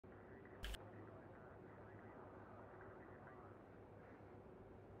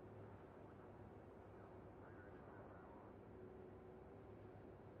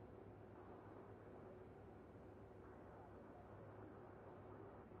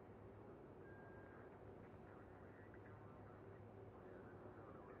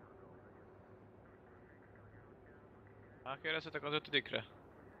Rákérdeztetek az ötödikre?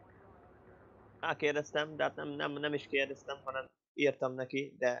 Rákérdeztem, de hát nem is kérdeztem, hanem írtam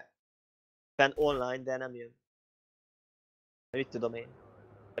neki, de fenn online, de nem jön. Mit tudom én.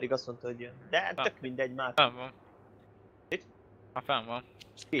 Pedig azt mondta, hogy jön. De tök mindegy már. Fenn van. Mit? Már fenn van.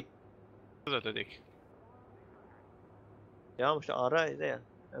 Ki? Az ötödik. Ja, most arra izél?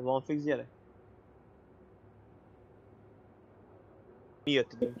 Van fix gyerek? Mi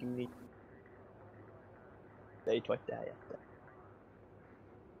jöttünk így? De itt vagy te helyette.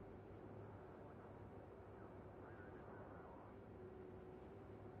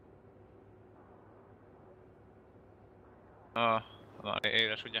 Na,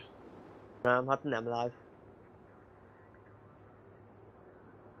 éles ugye? Nem, hát nem live.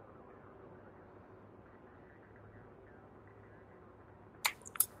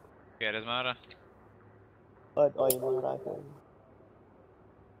 Kérdezd már rá. Adj már rá kell.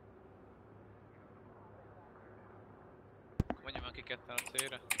 Mondja már ki ketten a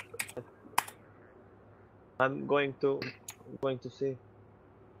célra. I'm going to see.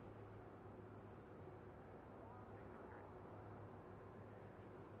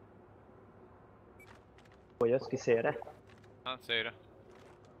 Hogy jössz ki szélre? Na, célra.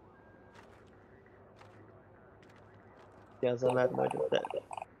 Jelzem lehet majd de...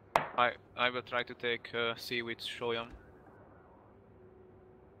 I will try to take C with Shoyam.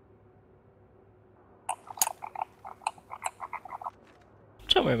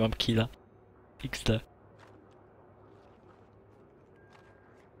 Czemu ja mam killa? XD.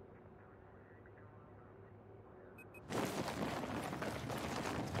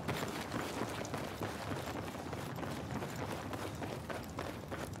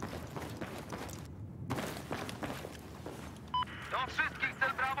 Do wszystkich,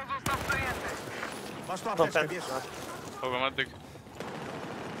 cel prawo został przejęty. Masz tu Van apteczkę, fent. bierz. Fogom addig.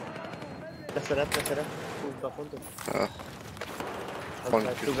 Beszeret. 20 pontot. Van Az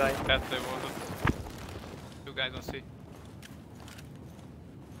egy Tugály. Kettő volt ott. Two guys on C.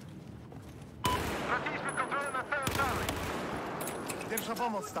 Straciliśmy kontrolę nad celem Charlie. Pierwsza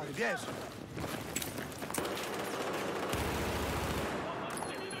pomoc, stary, bierz.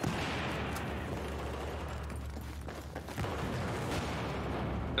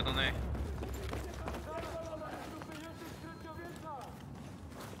 Dead on A.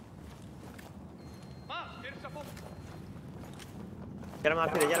 Gyere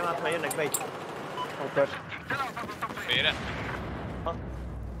már Fide, jönnek be itt. Oper. B-re? Ha.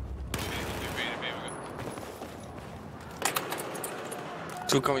 B mögött.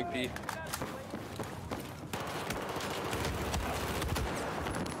 Two coming B.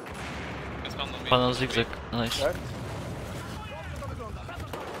 Ezt mondom Pan on zigzag, nice.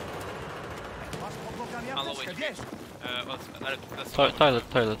 Masz pod nogami Halo, apteczkę, HP. bierz.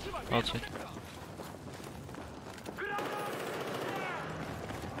 Toilet, outside.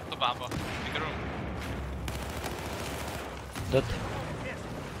 To bába. In the room. Dead.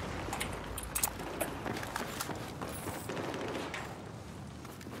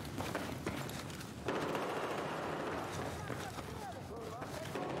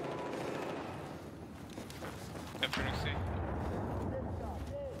 Capturing C.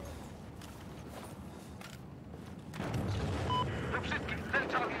 Do wszystkich, cel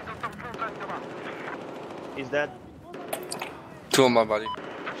Charlie został zneutralizowany. He's dead. Two on my body.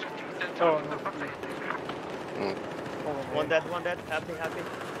 Do wszystkich, cel Charlie został przejęty. One dead. Happy.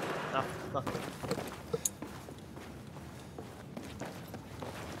 No.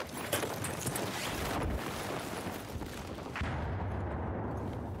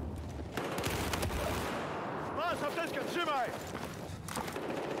 Masz apteczkę, trzymaj.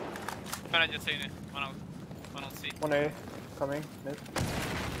 Felejtj a C-nél. Van out. Van on C. One A, coming, mid.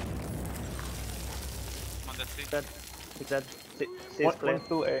 Van dead C. Dead. He's dead. C's clear.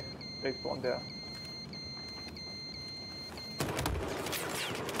 2 A. Big one there.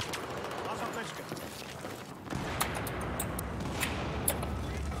 Masz apteczkę.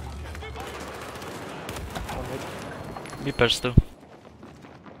 One mid. Beepers too.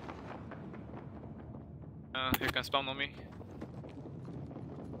 You can spawn on me.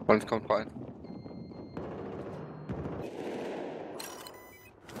 One confined.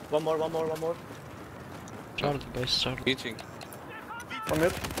 One more. Charlie, base Charlie. Meeting. One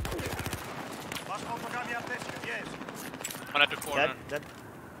mid. Masz pod nogami apteczkę, bierz. One at the corner. Dead.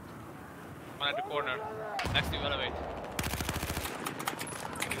 One at the corner. Next to elevate.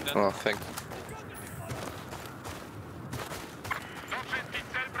 Dead. Oh, thanks. Do wszystkich,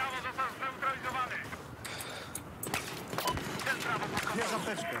 cel prawo został zneutralizowany. Cel prawo został Bierz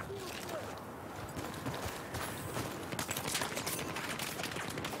apteczkę.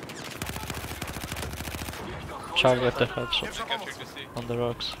 Charlie at the headshot. I captured the C. On the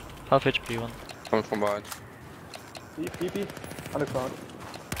rocks. Half HP one. Coming from behind. PP. Underground.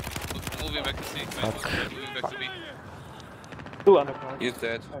 Moving back to C. Fuck. Moving back to B. 2 underground. He's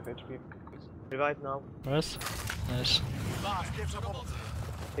dead. 5 HP. Revive now. Nice. Nice. Masz, pierwsza pomoc.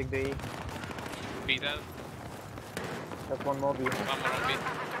 Take the E. B dead. There's one more B. One more on B.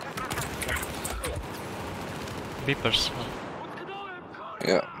 Beepers. One.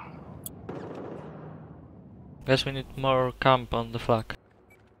 Yeah. Guess we need more camp on the flag.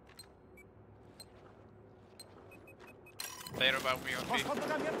 They're about me on Masz B. pod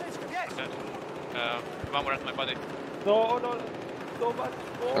nogami apteczkę, jest! Dead. One more at my body. No, no, so much.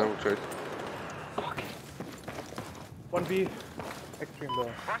 I will trade. One B. Extreme low.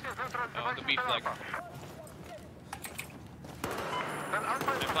 On the B flag. I'm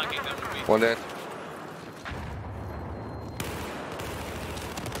flanking them with B. One dead.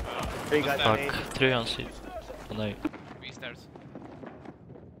 Three guys on A. Fuck. 3 on C. On A. B stairs.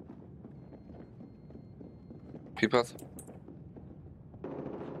 People.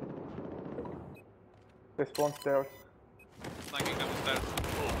 They spawn stairs. Flanking them stairs.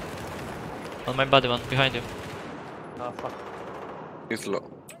 On my body one. Behind you. Ah, fuck. He's low.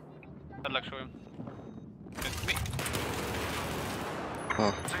 Bad luck, show him. It's me.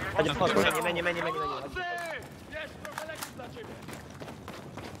 Oh. Chodź w chodź, menu.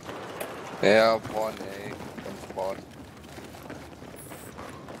 Yeah, one A. One spot.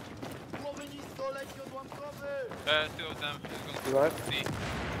 Two of them is You going right? to C.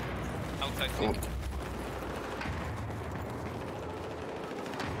 Outside C. Oh.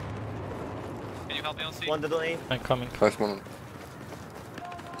 Can you help me on C? One dead on A. I'm coming. Nice one.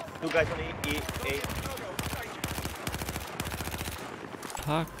 Two guys on E. A.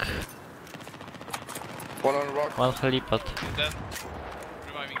 Fuck. One on the rock. One helipad. He's dead.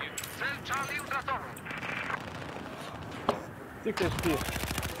 Reviving you. Cel Charlie utracony. 6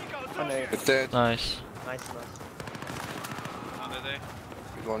 HP. On A. It's dead. Nice. Nice. On the day.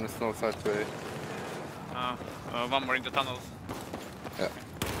 He's on the snow side to A. One more in the tunnels. Yeah.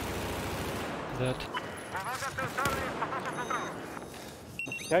 Dead. Uwaga, cel Charlie jest pod naszą kontrolą.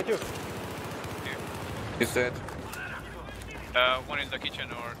 Behind you. He's dead. One in the kitchen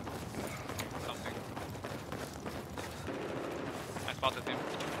or something. I spotted him.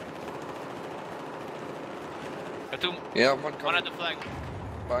 Two. Yeah, one One coming. at the flag.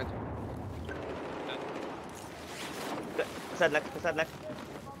 Behind. Sedlek. Cel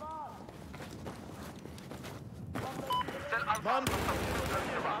Alfa Mam. został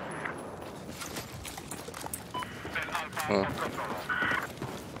zneutralizowany. Cel Alfa Oh. pod kontrolą.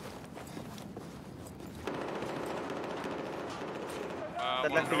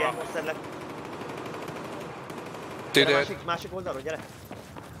 Sedlek figyelj, most sedlek. Two Gyere dead. másik oldalról, gyere.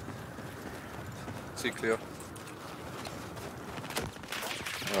 C clear.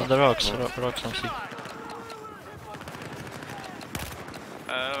 On the rocks. Rocks on C.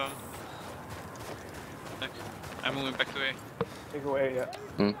 I'm moving back to A. They go A, yeah.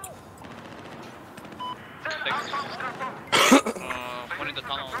 Hmm. Thanks. One in the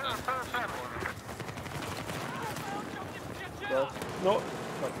tunnel and then Well, no.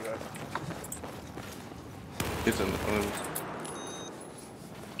 Not you guys. He's on the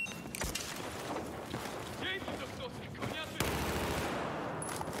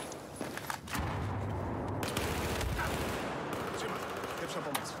Trzymaj, pierwsza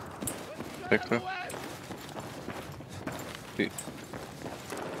pomoc. Hector.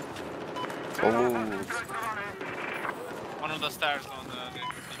 Oh. one on the stairs on the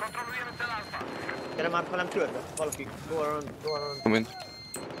Kontrolujemy cel Alfa. Gyere már velem körbe. Valaki. Go around. Come in.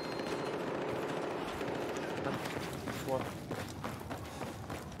 One.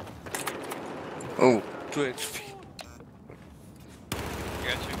 Oh, 2 HP.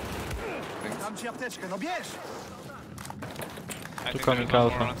 Get you. Dam ci apteczkę, no bierz! I think coming there's one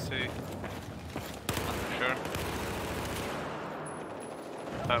alpha. more on C. Not for sure.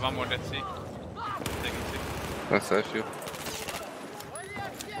 One more dead C. Taking C. That's issue.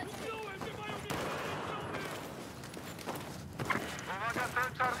 Uwaga, cel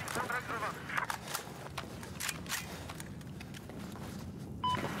Charlie zneutralizowany.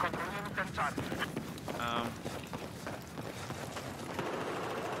 Kontrolujemy cel Charlie.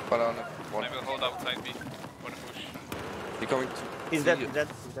 Banana. One. I will hold outside B for the push. He coming to He's C. dead.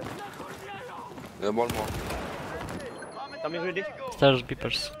 One more. Coming ready. Stairs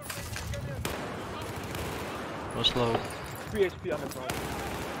beepers. Was low. 3 HP underground.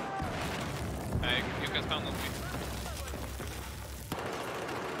 You can stand on me.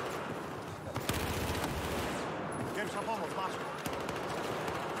 Pierwsza pomoc, masz.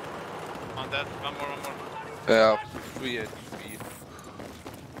 On that. One more. Ja, 3 HP.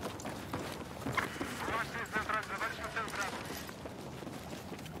 Właśnie zneutralizowaliśmy cel prawo.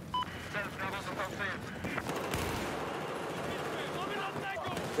 Cel prawo został przejęty.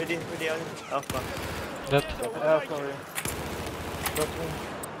 Ready, alfa. Dead. Yeah, sorry. That's one.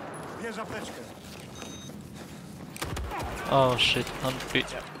 Bierz apteczkę. Oh shit, 100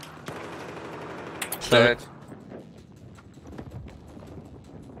 feet. Sorry. Dead.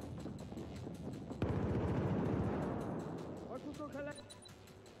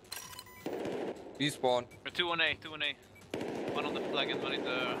 Respawn. 2 on A, 2 on A. One on the flag and one in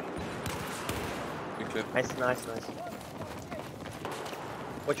the... Be clear. Nice.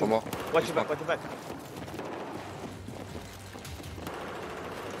 Watch One your more. watch your back.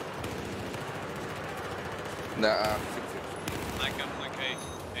 Nah, 6 I can like A,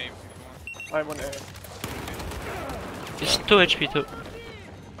 aim if you want. I'm on A. It's 2 HP too.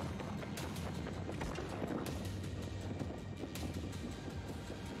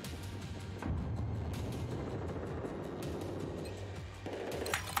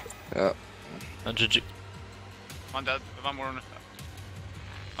 Yeah. GG. One dead, one more on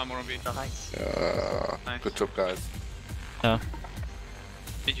B. Nice. Nice. Good job, guys. Yeah.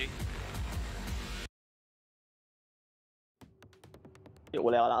 GG. Jó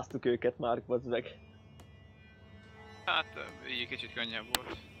lealáztuk őket már, bazd meg. Hát így kicsit könnyebb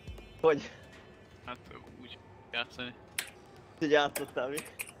volt. Hogy? Hát úgy játszani. Hogy játszottál mi?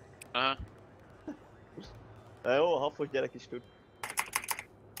 Aha. Na jó, a hafos gyerek is tud.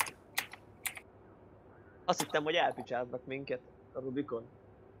 Azt hittem, hogy elpicsáznak minket a Rubicon.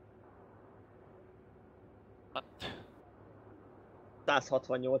 Hát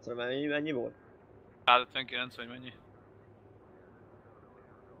 168-ra mennyi volt? 159 vagy mennyi?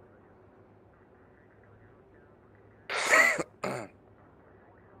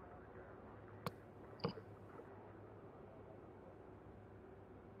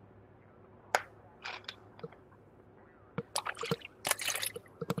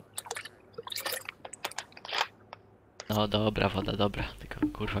 No dobra, woda dobra. Tylko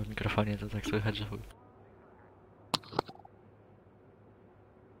kurwa w mikrofonie to tak słychać, że chuj.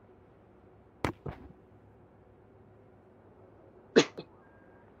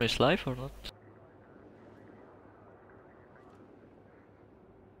 Is live or not?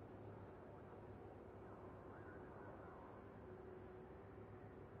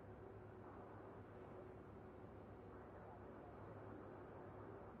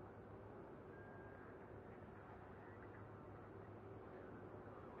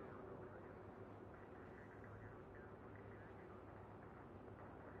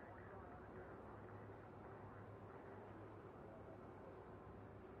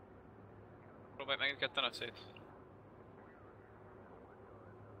 Próbálj meg ketten a szét.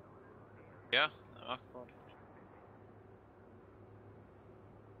 Ja? Nem, akkor...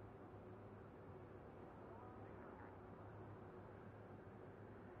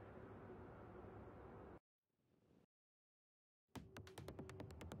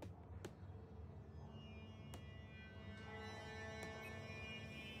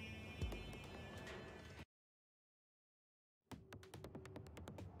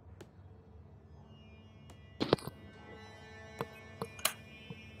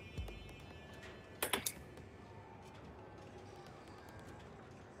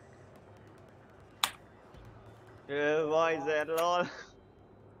 Weiser, lol.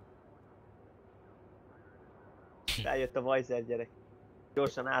 Eljött a Weiser gyerek.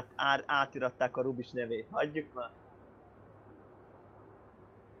 Gyorsan átiratták a Rubis nevét. Hagyjuk már.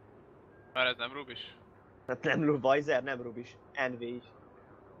 Már ez nem Rubis? Hát nem Weiser, nem Rubis. NV is.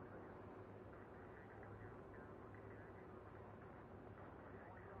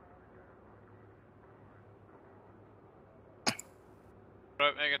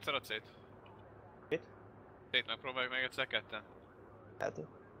 Próbálj még egyszer a szét. Mit? Szét megpróbáljuk még egyszer ketten. Hát,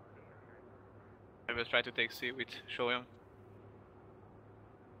 I will try to take C with Shoyam.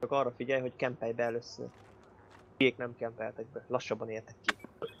 csak arra figyelj, hogy kempelj be először. Kiék nem kempeltek be, lassabban értek ki.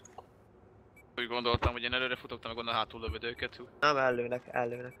 Úgy gondoltam, hogy én előre futottam, meg onnan hátul lövöd őket. Nem,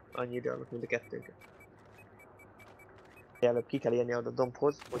 ellőnek. Annyi idő alatt, mind a kettőnket. Előbb ki kell érni oda a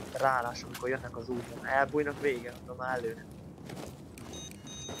dombhoz, hogy rálássam, amikor jönnek az úton. Elbújnak vége, de már ellőnek.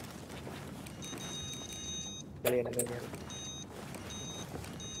 Elérnek ennyi.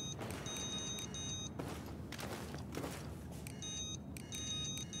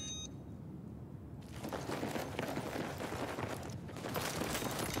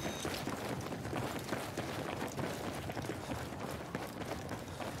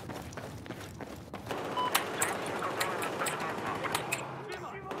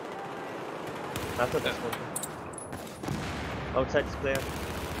 Látod, ezt mondtam. Outside this player.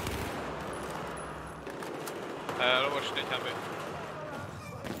 Lower stage heavy.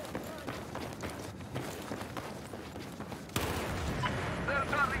 Cel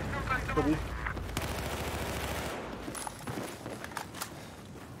Charlie wciągaj do Kobi.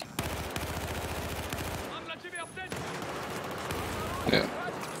 Yeah.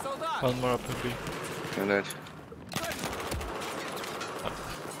 One more up and B. And then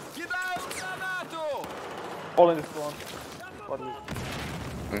All in the spawn. What is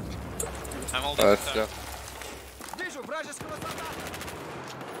it? I'm holding that's the yeah. Вижу вражеского солдата!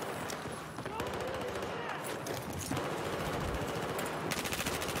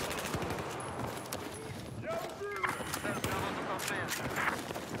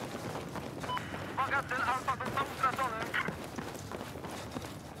 Uwaga, cel Alfa został utracony.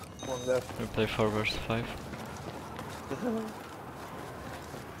 One left. We play 4 versus 5.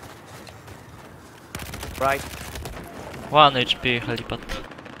 Right. 1 HP helipad.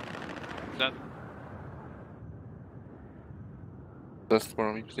 Dead. Just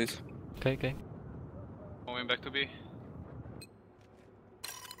for me, please. Okay, okay. Moving back to B.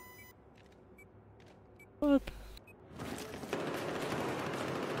 What?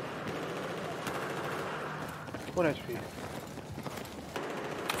 One HP.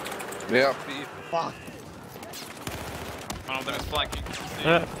 Yeah, B. Fuck. One of them is flanking.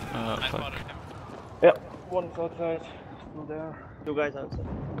 Yeah. I Fuck. spotted him. Yep. One's outside. Still there. Two guys outside.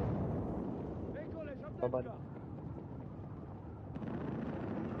 Nobody.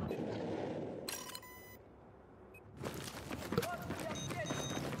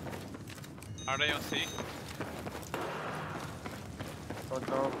 Are they on C? Don't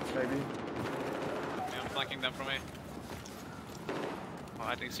know. Maybe. Yeah, I'm flanking them from A. Oh,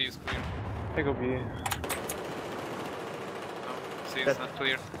 I think C is clear. I go B. No, C is Dead. not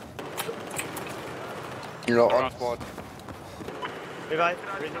clear. You know, on Rocks. spot. Two guys.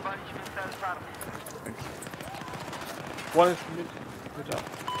 Realizowaliśmy cel Charlie. One is mid. Good job.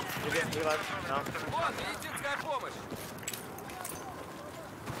 Two guys. No. Вот, медицинская помощь!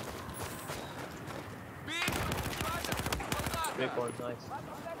 Бить! Солдат! Big one. Nice.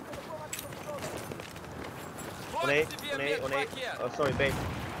 Вот On A. тебе On A. On A. медпакет! Oh, sorry, bait.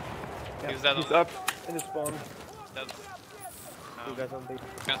 Yeah. He's dead He's on up in the spawn. dead. Two guys on bait.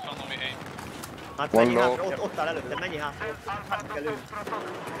 Can't follow me A. Hát One mennyi low. hátra, ott áll előtte, mennyi hátra, ott hátra kell ülni.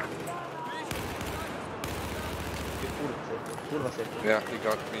 Kurva szép. Yeah, he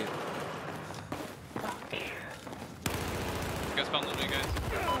got me. You guys found me, guys.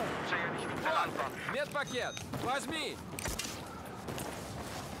 Przejęliśmy cel Alfa. Медпакет! Возьми!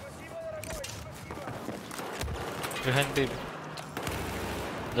 Behind B.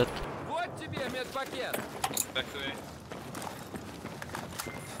 Dead. Вот тебе медпакет! Back to A.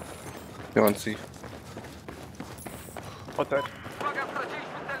 You want C? Outside. Uwaga,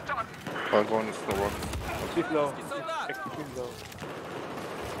 straciliśmy cel Charlie! I'll go on the slow rock. He's low. Солдат! Extreme low.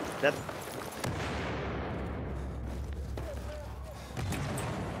 Dead.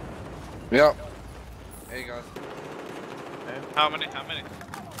 Yeah. Hey guys. How many? How many?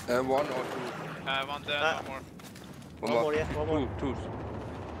 One or two. One dead, one more. One more, yeah, one more. Two.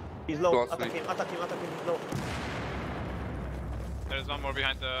 He's low, Two or attack three. him, attack him, attack him, he's low. There's one more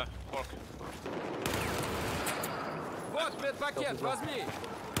behind the fork. Вот медпакет! Возьми!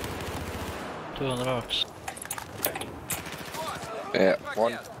 2 on rocks. Вот! Yeah,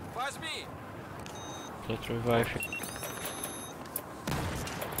 one. Медпакет! Возьми! Let's revive you.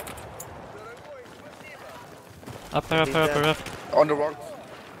 Upper. On the rocks.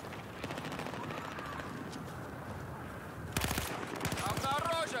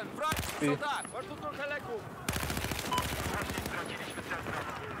 Обнаружен! Вражеский солдат! Straciliśmy cel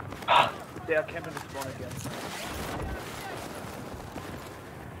Bravo. They are camping the spawn again.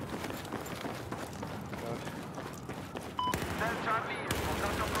 Cel Charlie jest pod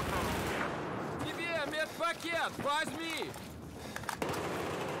naszą kontrolą. Тебе медпакет! Возьми!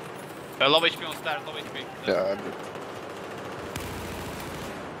 Low HP on stairs, low HP. Yeah,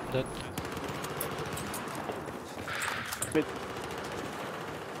 Dead. Mid.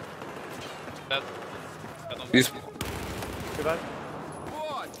 Dead. Dead on he's Two guys.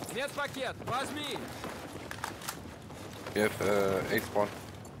 Вот! Медпакет! Возьми! we have eight spawn.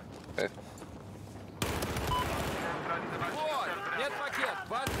 Okay. Вот! Медпакет!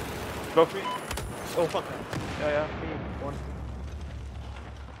 Возьми! Low 3. Oh fuck. Yeah. Me. One.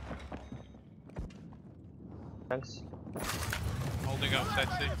 Thanks. holding outside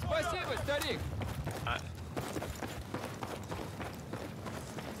C. Спасибо, старик!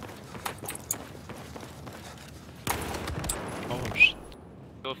 Oh shit.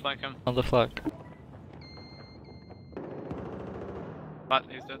 Go flank him. On the flag.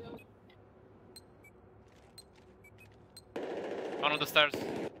 planted. One on the stairs.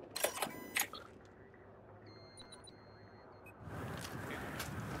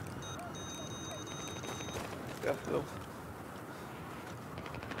 Yeah, still.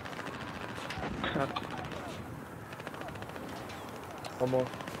 One more.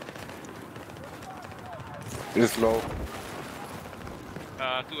 He's low.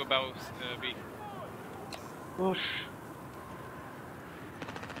 Two above B. Push.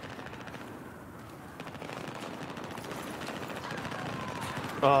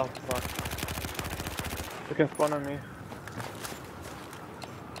 Oh, fuck. They can spawn on me.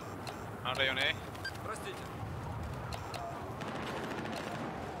 Are they on A? Простите.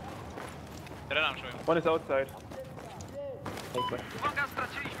 Teraz show him. One is outside. Uwaga,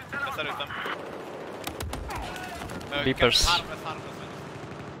 straciliśmy cel Let's start Alfa. with them. Beepers. Harvest.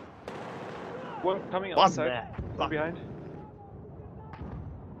 One coming What's outside. that? One Fuck. behind.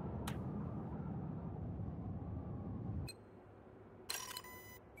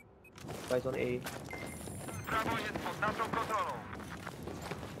 Guys on A. Prawo jest pod naszą kontrolą.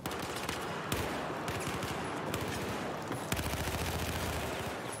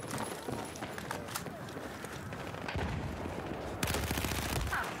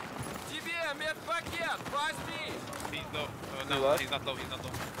 Тебе медпакет, возьми! He's low. You No, what? he's not low. He's not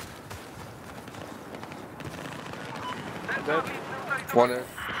low. Dead. One is.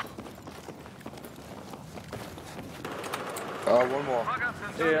 One more. Uwaga,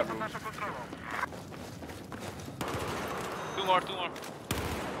 Yeah. pod naszą kontrolą. Two more.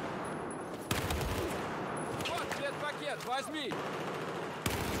 Вот медпакет, возьми!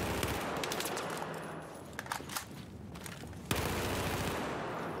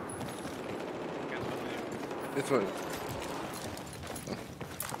 This one.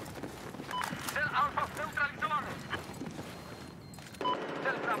 Cel Alfa zneutralizowany.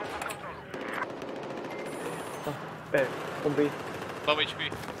 Cel prawo pod kontrolą. Hey, one B. Low HP.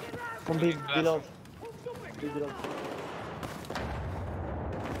 One B below. B below.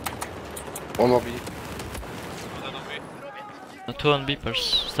 One more B. One dead on B. Two on beepers.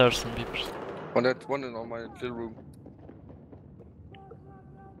 Stairs and beepers. One dead. One in on my little room.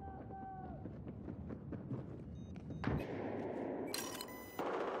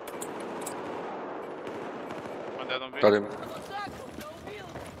 One dead on B. Got him.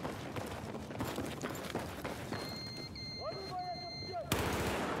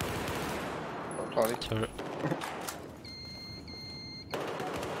 Sorry. Sorry.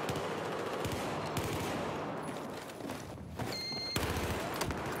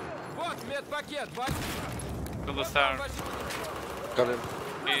 Вот медпакет, возьми! Build the star. Got him.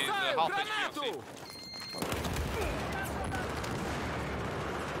 He's Бросаю half HP on C. гранату!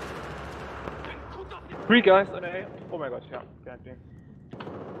 Three guys on A. Oh my god, yeah. Can't be.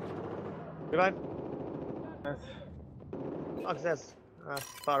 Revive. Nice. Fuck this.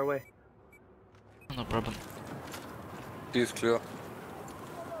 Far away. No problem. He's clear.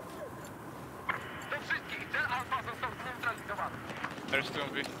 Do wszystkich, cel Alfa został zneutralizowany. There's two on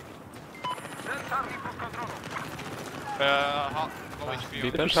B. Cel Charlie pod kontrolą. Low HP.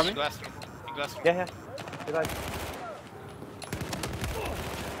 Beepers? On glass room. In glass room. Yeah. Revive.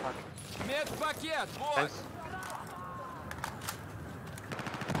 Медпакет, вот! Thanks.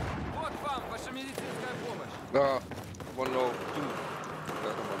 Вот вам ваша медицинская помощь. One low. Two.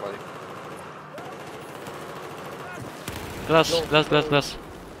 That's on my body. Glass.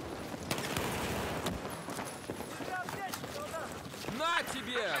 На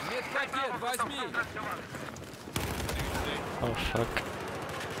тебе! Медпакет, возьми! Oh fuck.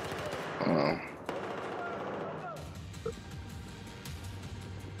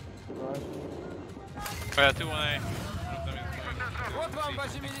 Oh yeah, two on A. One of them is going Вот вам C.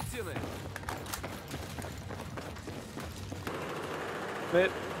 ваши медицины!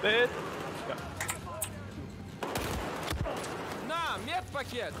 Mid. На,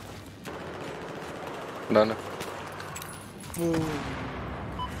 медпакет! None.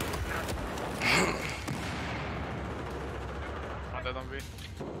 One dead on B.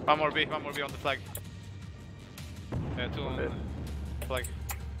 One more B on the flag. Two on Okay. the flag.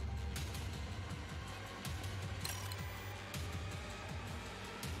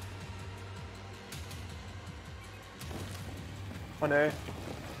 On A.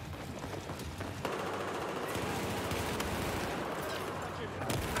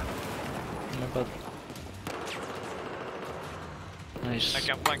 My bad. Nice. I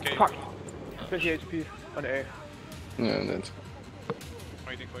can flank A. Fuck. 20 HP on A. Yeah, that's.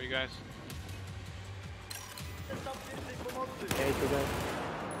 Waiting for you guys. A to guys.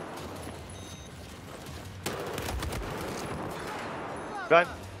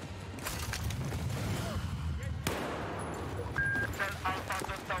 Revive.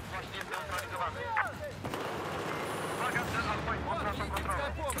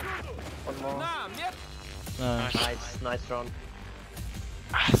 ammo. На, мет! Nice round.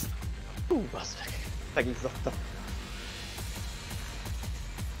 Bassz meg. Megizzadtam.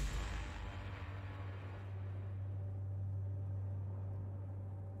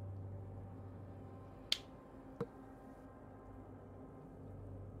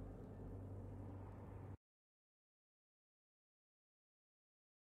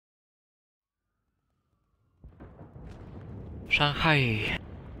 Shanghai.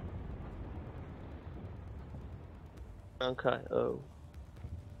 Okay, oh.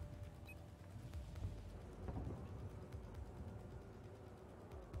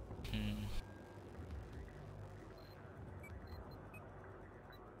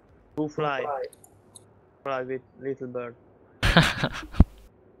 Who fly? Fly with little bird.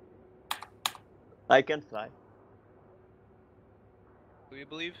 I can't fly. Do you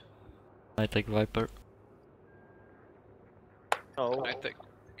believe? I take Viper. Oh.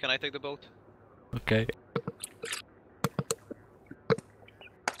 Can I take the boat? Okay.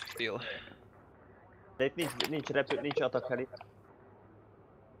 Deal. De itt nincs attack itt.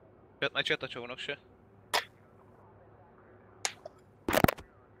 Egy csatacsónak se.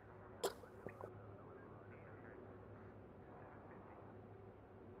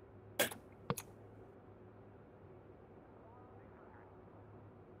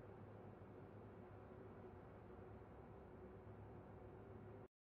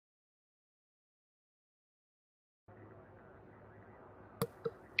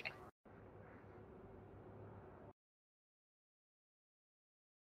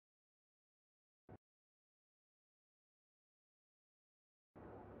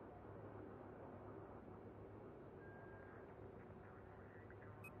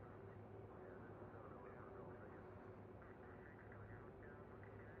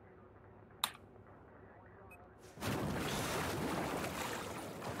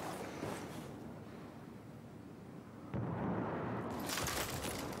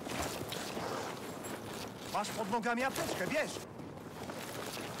 Masz pod nogami apteczkę, bierz!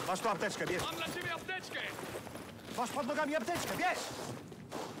 Masz tu apteczkę, bierz! Mam dla ciebie apteczkę! Masz pod nogami apteczkę, bierz!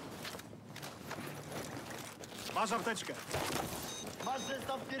 Masz apteczkę. Masz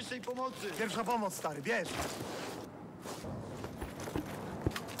zestaw pierwszej pomocy! Pierwsza pomoc, stary, bierz!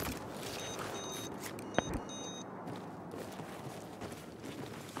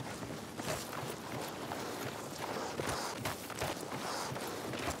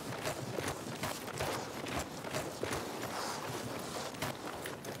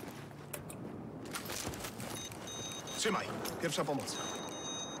 Trzymaj, pierwsza pomoc.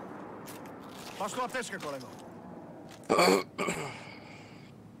 Masz tu apteczkę, kolego.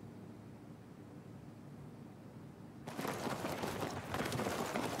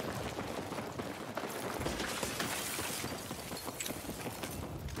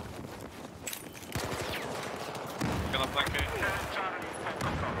 Gonna flank it.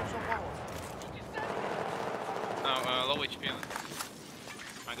 No, low HP in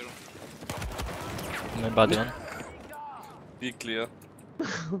my room. My bad one. Be clear.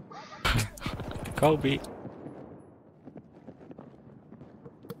 Kobe.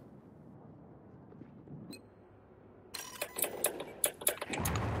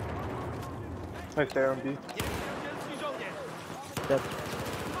 Right there on B. Do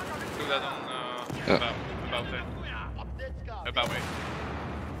that on about there. About me.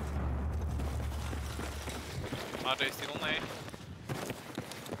 RJ still on A.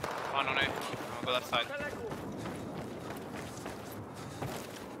 One on A. On the left side.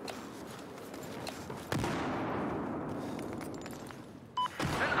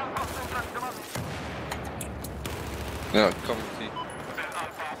 Yeah, come see.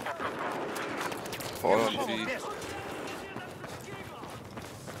 Fall on Pomoc, B. bierz!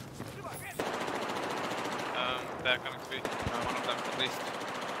 They're coming to be. One of them at least.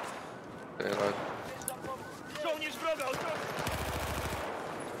 Okay, right. Żołnierz wroga,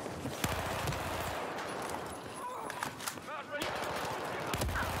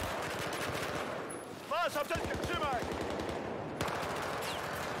 Masz apteczkę, trzymaj!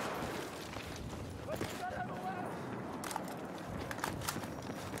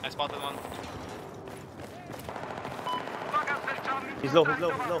 I spotted one. He's low.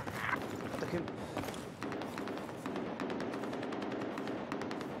 Attack him.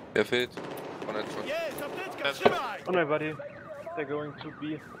 Yeah, fit. One headshot. Jest, apteczka, That's- trzymaj! On my body. They're going to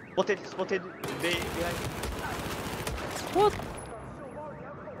B. Spotted behind.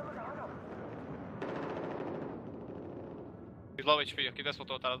 He's low HP, aki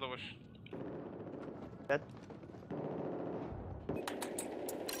deszpotoltál az dobos. Dead.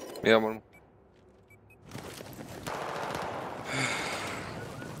 Yeah, one.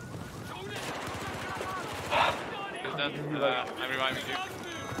 dead. I'm reviving you.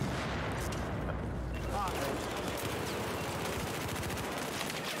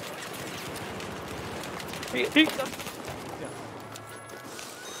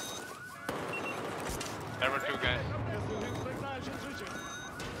 There were two guys.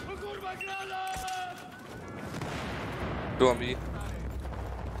 Two on B.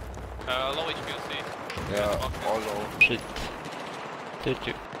 Low HP on C. Yeah, all low. Shit. Did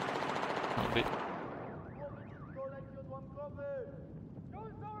you? I'll be.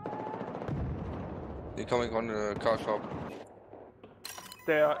 They're coming on the car shop.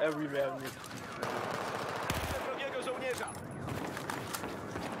 They are everywhere.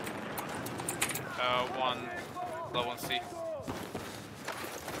 One low on C.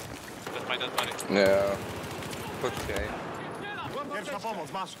 That's my dead body. Yeah. Push K. Pierwsza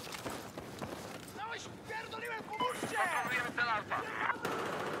pomoc, masz.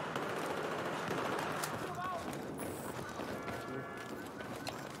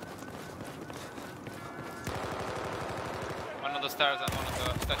 One on the stairs and one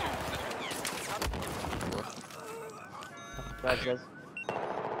on the statue. Raz, raz.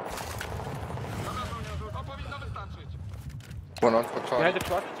 One on for Behind Charlie. the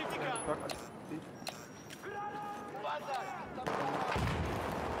truck. Behind the truck.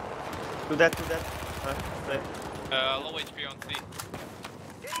 To that. Right. Low HP on C.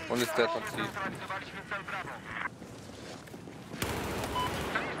 One is dead on C.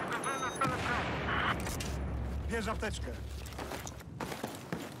 Bierz apteczkę.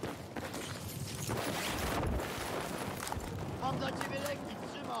 Mam dla ciebie leki,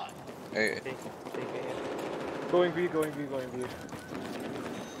 trzymaj! Hey, Going B, going B.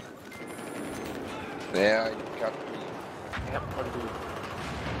 yeah, I got B. Yep, on B.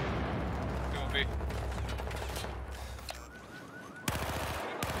 Two on B.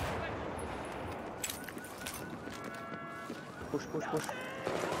 Push.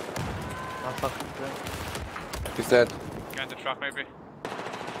 Ah, fuck. He's dead. Behind the truck maybe.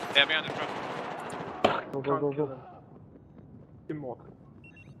 Yeah, behind the truck. Go. Immortal.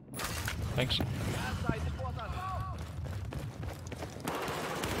 Thanks.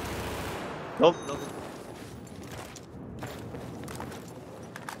 No.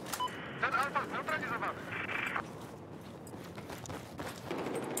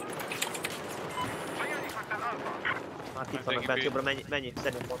 Már itt vannak bent jobbra, menj,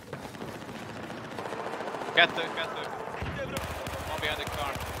 szerintem pont. Kettő. One behind the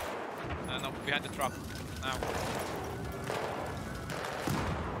car. No, behind the truck. Now.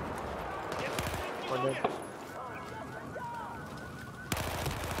 One dead.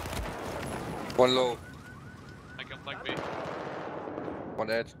 One low. I can flank B. One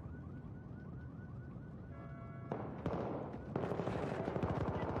dead.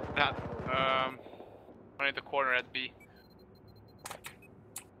 One in the corner at B.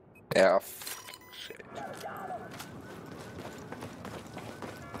 Yeah, shit.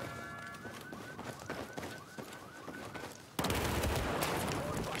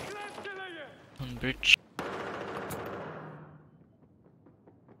 On bridge.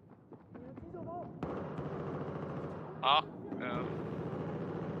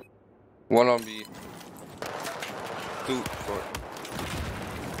 One on B. Two, sorry.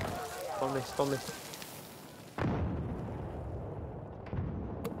 Spawn me.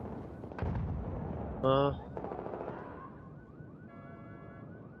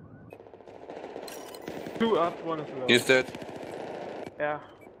 Two up, one is low. He's dead. Yeah.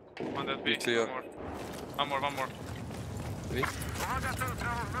 One dead B. Clear. One more. Really?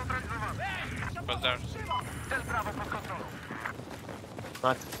 Was there?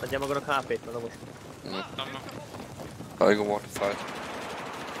 Már, adjál magadnak HP-t, na most. No. I go water side.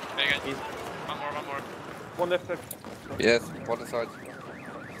 Hey guys. One more. One left side. Yes, water side.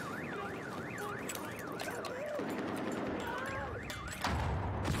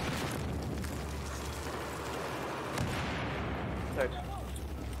 Side.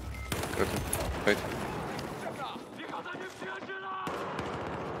 Good. Wait.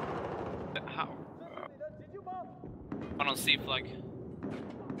 How? One on C flag.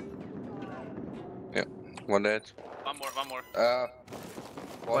 Yeah, one dead. One more.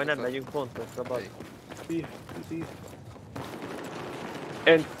 Majd nem megyünk pontosra, bad. B.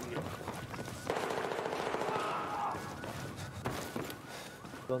 And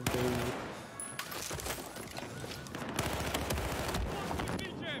Don't do it.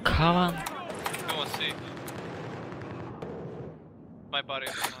 Come on. Two on C. My body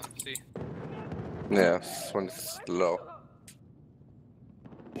is on C. Yeah, this one is low.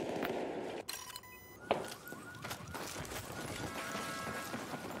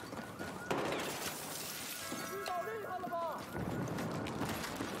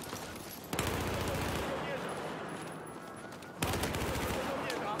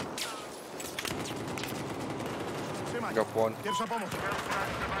 Trzymaj. Got one. Pierwsza pomoc.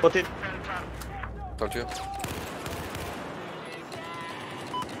 Put it. Told you.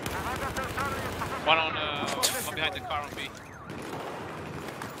 One behind the car on B.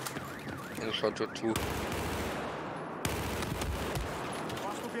 And shot you two.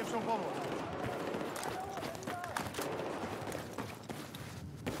 Masz tu pierwszą pomoc.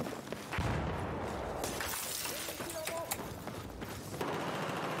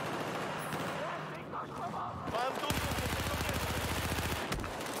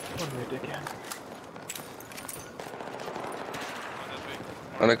 One mid again.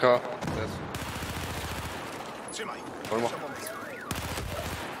 On the car. Yes. Trzymaj. One more. Pierwsza pomoc.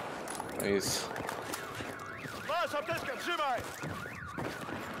 Nice. Masz apteczkę, trzymaj!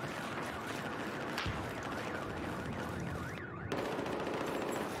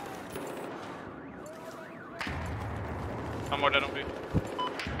 One more dead on B.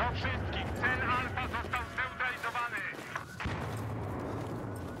 Do wszystkich, cel Alfa został zneutralizowany.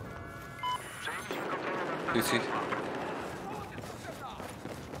 Przejęliśmy kontrolę nad You see?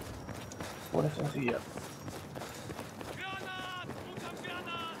 One is on here.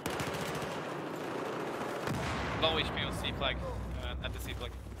 Low HP on C flag. At the C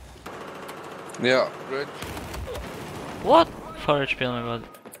flag. Yeah, bridge. What? 4 HP on my body.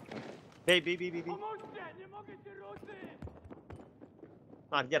 Hey, B.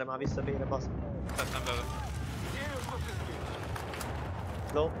 Már, gyere már vissza B-re, basz. Tettem be.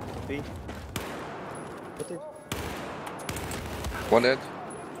 Low, B. Put it. One dead.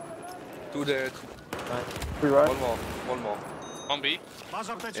 Two dead. Nice. Free right? One more. One more. On B. Masz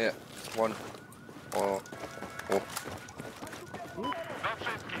apteczkę. Yeah. One. Oh. Oh. Do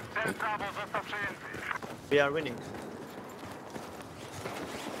wszystkich, cel prawo został przejęty. We are winning.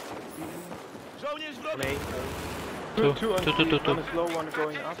 Żołnierz wroga. Main. Two on two, three. two. One is low, one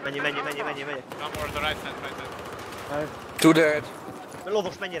going up. Mennyi. One more the right hand. Nice. Two dead.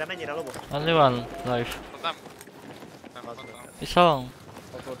 Lovos, mennyire, lovos. Only one life. Nem. It's all.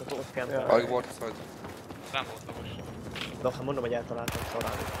 Ott kell. Yeah. I water side. Nem volt a most. De ha mondom, hogy eltaláltam,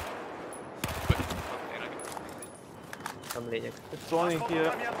 szarán. Nem lényeg. It's spawning here.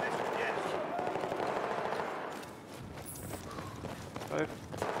 Podłogami apteczkę, jest. Five.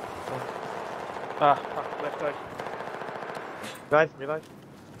 Ah, fuck, left side. Revive.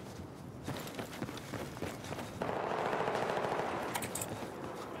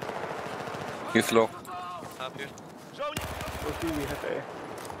 He's low. Help you. Żołnierz. We'll see, we have A.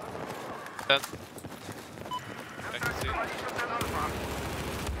 Dead. I can see.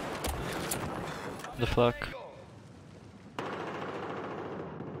 The fuck.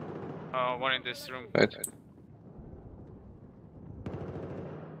 One in this room. Right.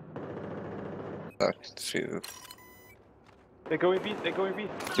 See. They're going B,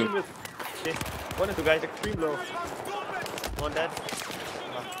 Extreme is. Okay. One is Two guys. extreme low. One dead.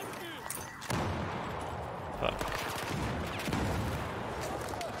 Fuck.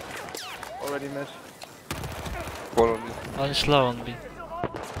 Already missed. Follow me. One is low on B.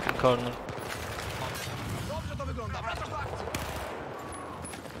 Corner. Dobrze to wygląda. Wracasz do akcji.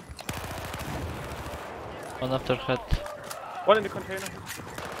 One after head. One in the container.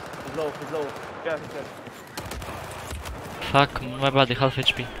 He's low. Yeah, he's dead. Fuck, my body, half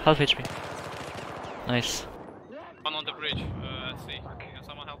HP. Half HP. Nice. One on the bridge. At C. Can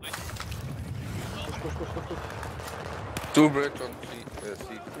someone help me? Two bridge on C.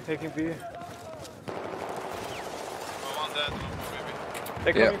 C. He's taking B. One dead. One maybe.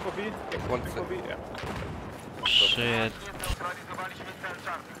 They're Yeah. coming for B. They're One coming for B. Yeah. Shit. Zneutralizowaliśmy cel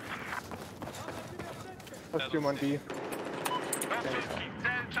czarny. Costume on B. Do wszystkich,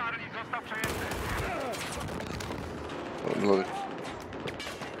 cel Charlie został przejęty. Loaded.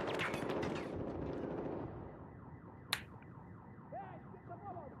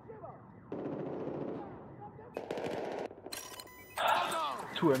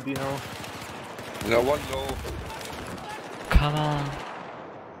 Two and B now. No, one low. Come on.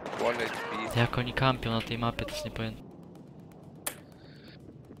 One HP. Jak oni kampią na tej mapie, to jest niepojęte.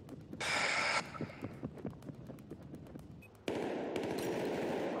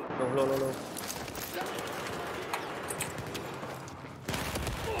 Low.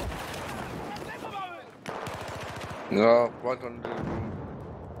 No, one on the room.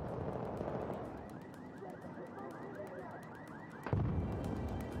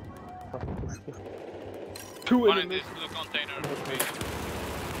 Two One in in the this mid. blue container. B.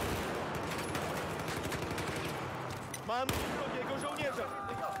 Mam drugiego żołnierza.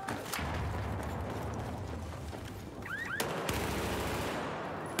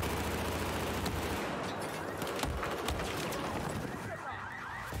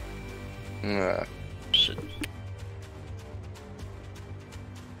 Nah. Shit.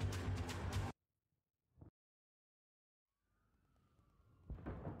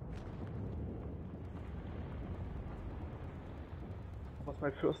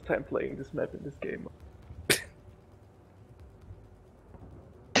 first time playing this map in this game.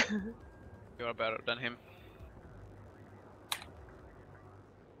 You are better than him.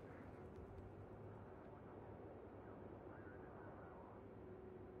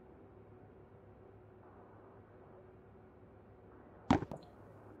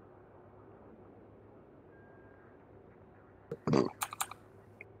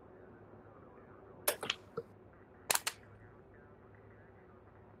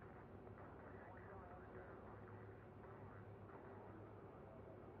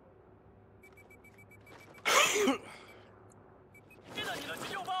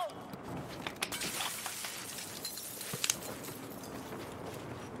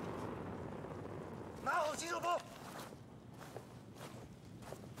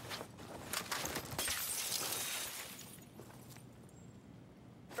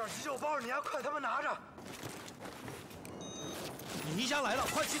这儿急救包，你丫快他妈拿着！你衣箱来了，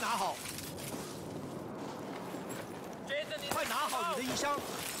快去拿好！快拿好你的衣箱！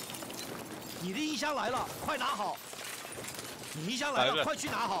你的衣箱来了，快拿好！你衣箱来了，快去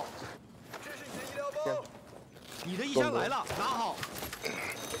拿好！这是你的医疗包。你的衣箱来了，拿好！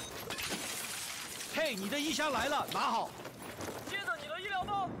嘿，你的衣箱来了，拿好！接着你的医疗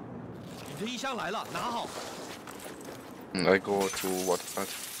包。你的衣箱来了，拿好！ I go to water side.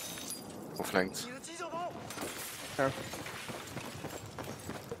 For flanks. 你的急救包。 Yeah.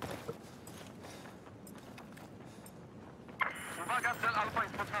 Uwaga, cel Alfa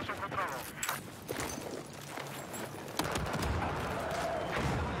jest pod naszą kontrolą.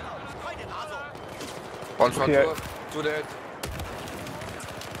 快点拿走！ One shot, Okay. two dead.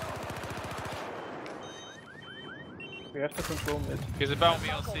 We have to control mid. He's about me,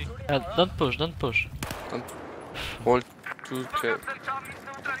 I'll see. Don't push, don't push. Hold two tail. Cel Charlie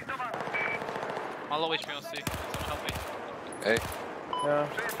zneutralizowany. I'm low HP, I'll see. Someone help me. Hey. Yeah.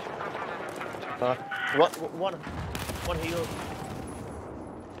 One heal.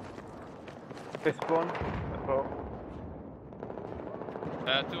 They spawn. Oh.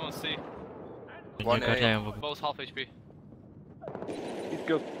 Two on C. Nie One ogarniają w ogóle. Both half HP. He's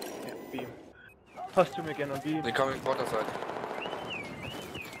good. Yeah, B. Pass to me again on B. They coming water side.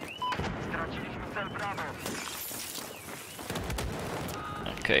 Straciliśmy cel Bravo.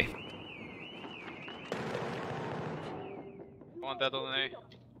 Okej. One dead on A.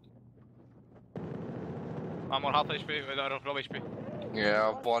 I'm on half HP, out of low HP.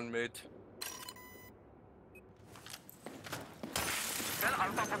 Yeah, one mid. Cel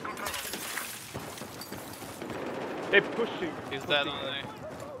Alfa pod kontrolą. They're pushing. He's dead on A.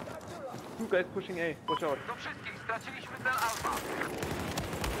 Two guys pushing A. Watch out. Do wszystkich, straciliśmy cel Alfa.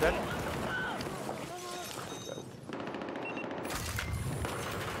 Dead.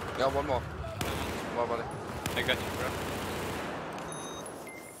 Yeah, one more. One more, buddy. I got you, bro.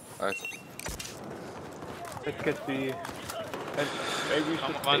 Nice. Let's get B. And maybe we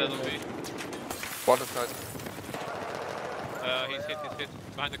should One stay dead on in B. mid. Water side. He's hit.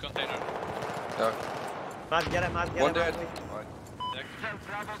 Behind the container. Yeah. Márk, gyere, One Márk! dead. Cel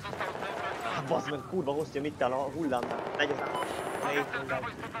Bravo został zneutralizowany. Bazd meg, kurva hoztja, mit áll a hullámnál. Megy az át. Uwaga, cel Bravo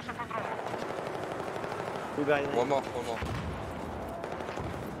jest pod naszą kontrolą. Rugálj, One more, one more.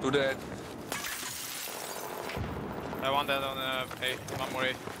 Two dead. One dead on A. One more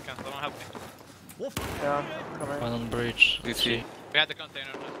A. Can someone help me? Yeah, coming. One on bridge. DC. Behind the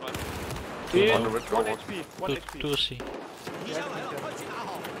container, that's fine. B. On the red One robot. HP. One HP. Two C. 衣箱来了，快去拿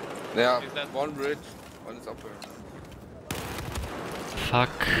好！ Yeah, He's dead. one bridge. One is up here. Fuck.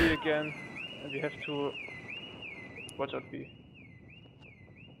 B again. And we have to watch out B.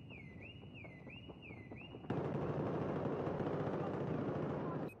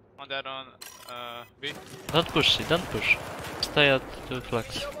 One dead on B. Don't push C, don't push. Stay at the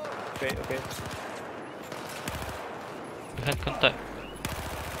flags. Okay, okay. Behind contact.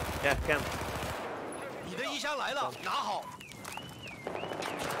 Yeah, camp. 你的衣箱来了，拿好！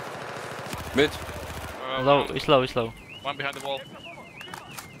 Mid. Low, it's low, it's low. One behind the wall.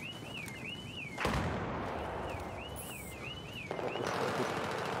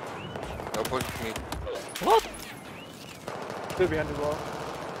 No, push me. What? Still behind the wall.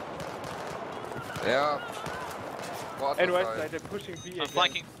 Yeah. Water And right side. side, they're pushing B again.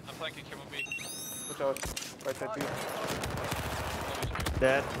 I'm flanking him on B. Watch out. Right side B.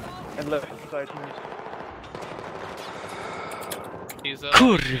 Dead. And left side mid. He's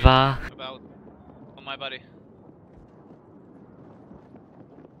Kurwa! about on my body.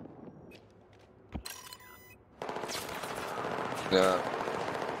 Yeah.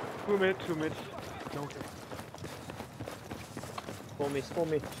 Two mid, two mid. No. Spawn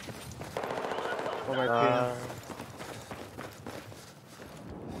me. Oh my Ah.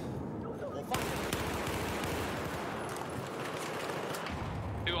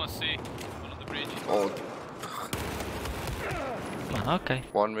 C. One on the bridge. Oh, Aha, okej.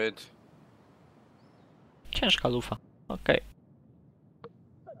 one mid. Ciężka lufa. Okej.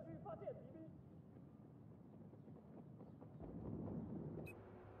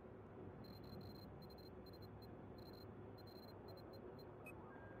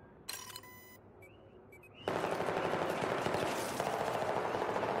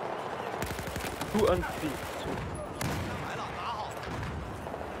 Two and C. Two. 来了，拿好。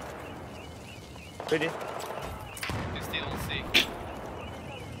 Ready? He's still on C.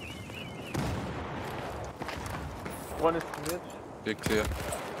 One is mid. Big clear.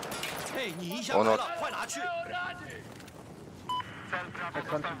 嘿，你一箱 Oh, 来 not. 了，快拿去！ I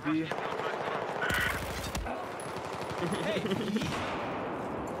come to B. 嘿，你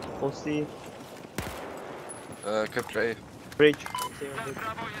OC. Capture A. Bridge. OC on bridge.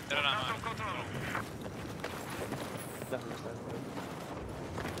 There are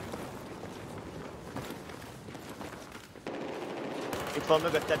Itt van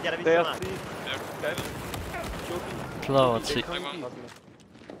mögötted, gyere They vissza are már! C. Slow od C. Megvan.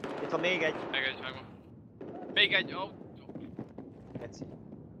 Itt van még egy. Megvan. Még egy, oh! Geci.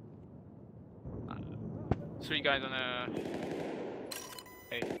 3 guys on A.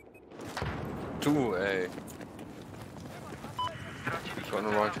 Two A. One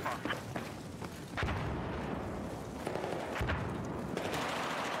right.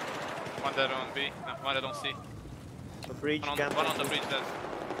 One dead on B. No, one dead on C. A bridge One camp. on the bridge dead.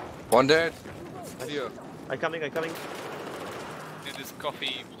 One dead. Clear. I'm coming. In this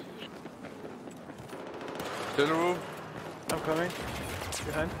coffee. Still room. I'm coming.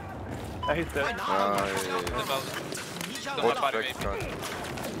 Behind. Ah, he's 快 dead. 拿好， Nice. The bell. 你一箱 The 来 one 了。 body Back maybe. front.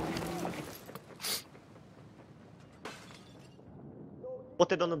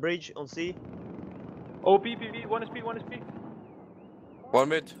 Spotted on the bridge on C. Oh, B, B, B. One is B, one is B. One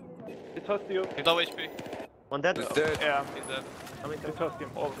mid. It's Hostio. He's low HP. One dead. Is dead. Yeah, He's dead. Coming. it's Hostio.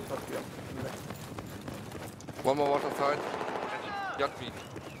 All it's Hostio. One more water side. Yacht B.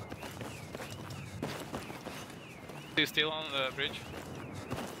 He's still on the bridge.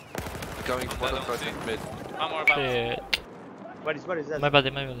 Coming On water that on side C. and mid. One more about. Shit. Where is that? My body,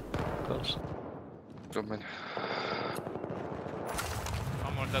 my body. Close. Jump man.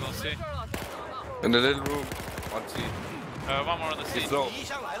 One more dead on C. In the little room. One C. One more on the C. He's low. 你一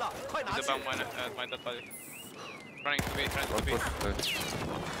箱来了，快拿 He's 去！ above my dead body. Running to B, trying to One B. push. Nice.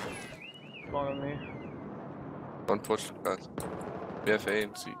 Long on me. One push. Guys. We have A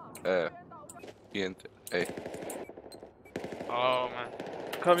and C. B and A. Oh man.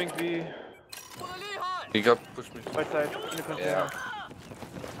 Coming B. He got push me. Right side. In the container. Yeah.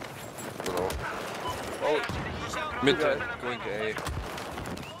 Below. Oh. Mid side. Going to A.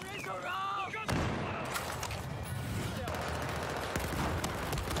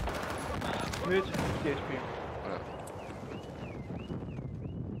 Mid. PHP. Yeah.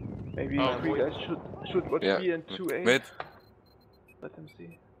 Maybe Oh, three wait. guys should watch Yeah. B and 2A. Mid. Let them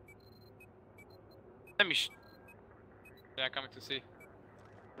see. Let me Yeah, coming to C.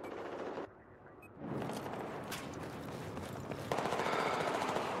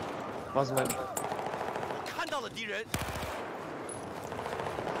 Bazd meg. 看到了敌人，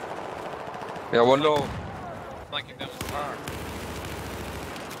 Yeah, one low. Flanking them with fire.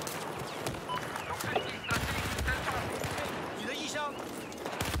 你的一箱，你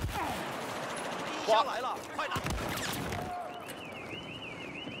的一箱来了，快拿！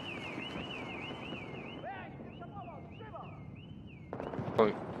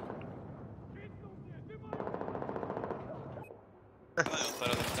 Going.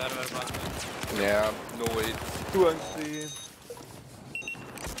 Yeah, no way. 2 and C.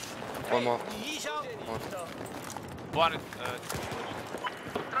 One more. 你一箱， One is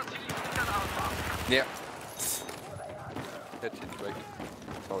Yeah. Hit it, break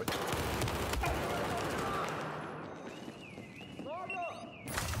it. Sorry.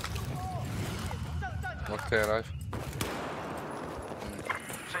 Okay, alive.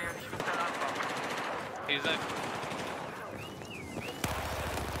 he's in.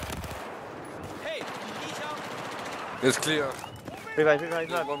 嘿，你一箱， It's clear. Revive.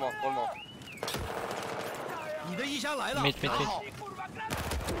 One more. 你的一箱来了， Mid, mid, 拿 mid. 好。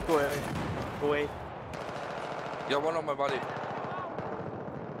 Go away. Go away. Yeah, one on my body.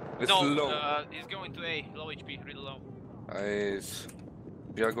 It's No, low. he's going to A, low HP, really low. Nice.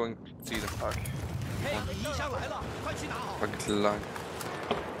 We are going to see the fuck. 嘿，你一箱来了，快去拿好。 Fuck line.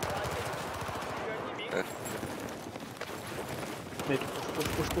 Mid.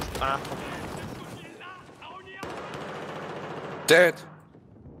 Push. Ah. Dead.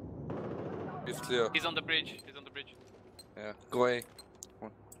 It's clear. He's on the bridge. Yeah. Go away.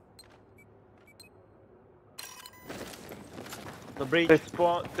 The bridge.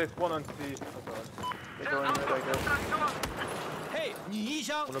 There's one on C. Oh god. They're going mid, I guess. 嘿，你一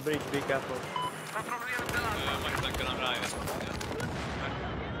箱 On the bridge, be careful. Majd megkülön rájön.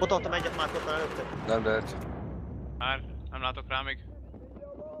 Mutattam egyet már ottan előtte. Nem lehet. Már nem látok rá még.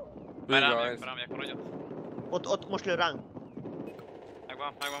 Még Rámegyek valahogyat. Ott most lő ránk.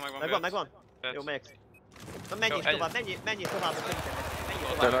 Megvan. Megvan? Dead. Jó, megyek. Na menj is Jó, tovább, menj tovább, hogy segítenek. Menj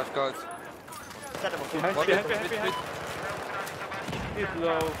Te tovább. lát guys. Szedem a Behind, kút. behind. He's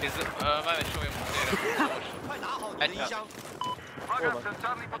low. Várj egy sólyom tére. 快拿好你的一箱。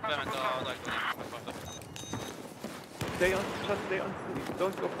 Bement a ajtón. Stay on C.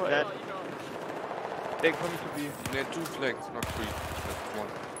 Don't go for Dead. A. They're coming to B. We had 2 flags, not 3. That's 1.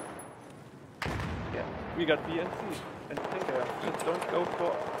 Yeah. We got B and C. And stay there. Just don't go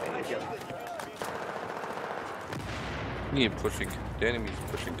for A again. Me pushing. The enemy is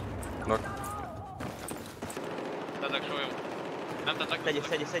pushing. Not. Tettek sólyom. Nem tettek.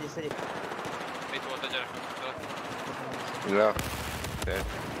 Szedjék. Itt volt a gyerek. Yeah. Dead.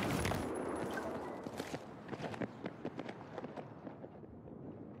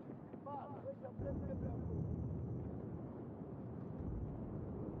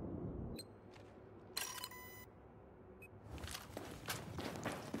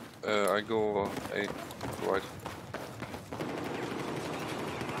 I go A. Right.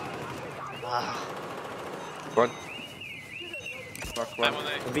 Ah, One. Fuck I'm one. on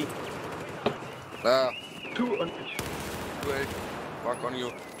A. B. Ah. 2 on each. 2 A. Fuck on you.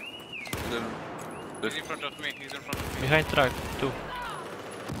 And then. He's in front of me. Behind truck, 2.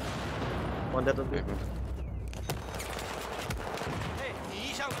 One dead on B. 嘿，你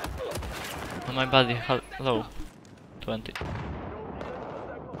一箱。 On my body, low. 20.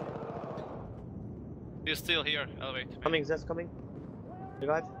 He's still here. Elevate. Coming, Zest coming.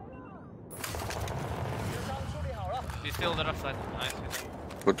 Revive. He's still on the left side. Nice.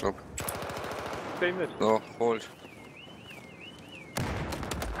 Good job. Stay mid. No, hold.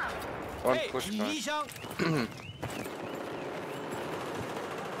 One 嘿， push 你 guys. 一箱。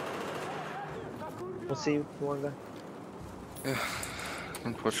 We'll see you, one guy.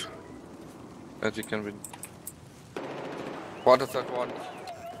 One push. As you can win. Water side 1.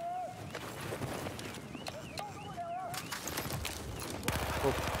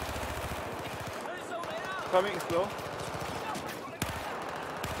 Coming slow.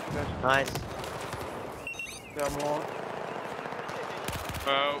 Nice. There are more.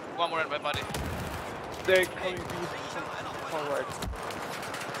 One more in my body. They're coming B. Far right.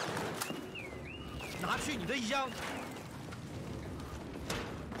 拿去你的一箱。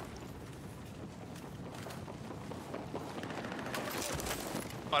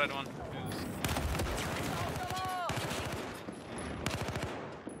 Spotted one.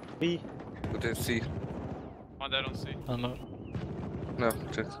 B. Good to see. One dead on C. One more. No,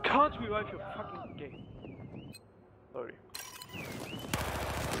 just. Can't revive your fucking game. Sorry.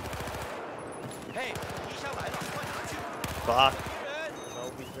 嘿，你一箱来了，快拿去。 Fuck. 人。 No,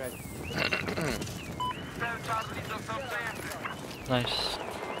 be ready. Nice.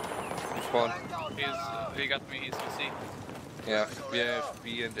 Which one? He got me. He's in C. Yeah, we have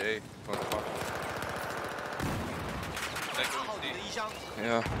B and A. Not far. They're 拿好 going 你的 C. 一箱。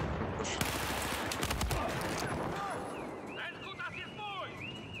 Yeah. Push.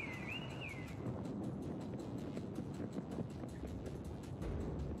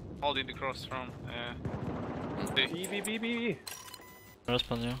 Holding the cross from B. B.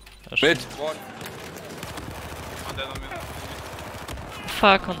 Respawn you. Mid, 1. One dead on me.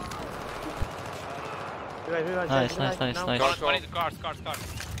 Fuck on. Revive. Nice, revive. nice. Now. One in the cars.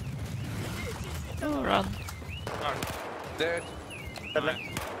 Oh, run. Cars. Dead. Dead Nice. left.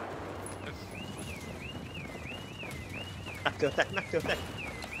 Megtörtek.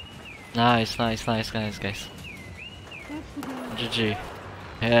 Nice, guys. GG.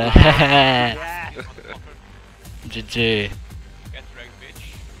 Yeah. Yeah. GG. Get wrecked, bitch.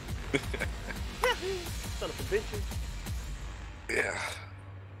 Son of a bitch. Yeah.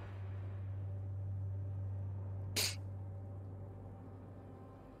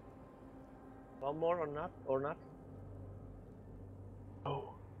 One more or not?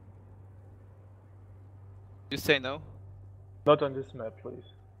 Oh. You say no? Not on this map,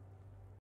 please.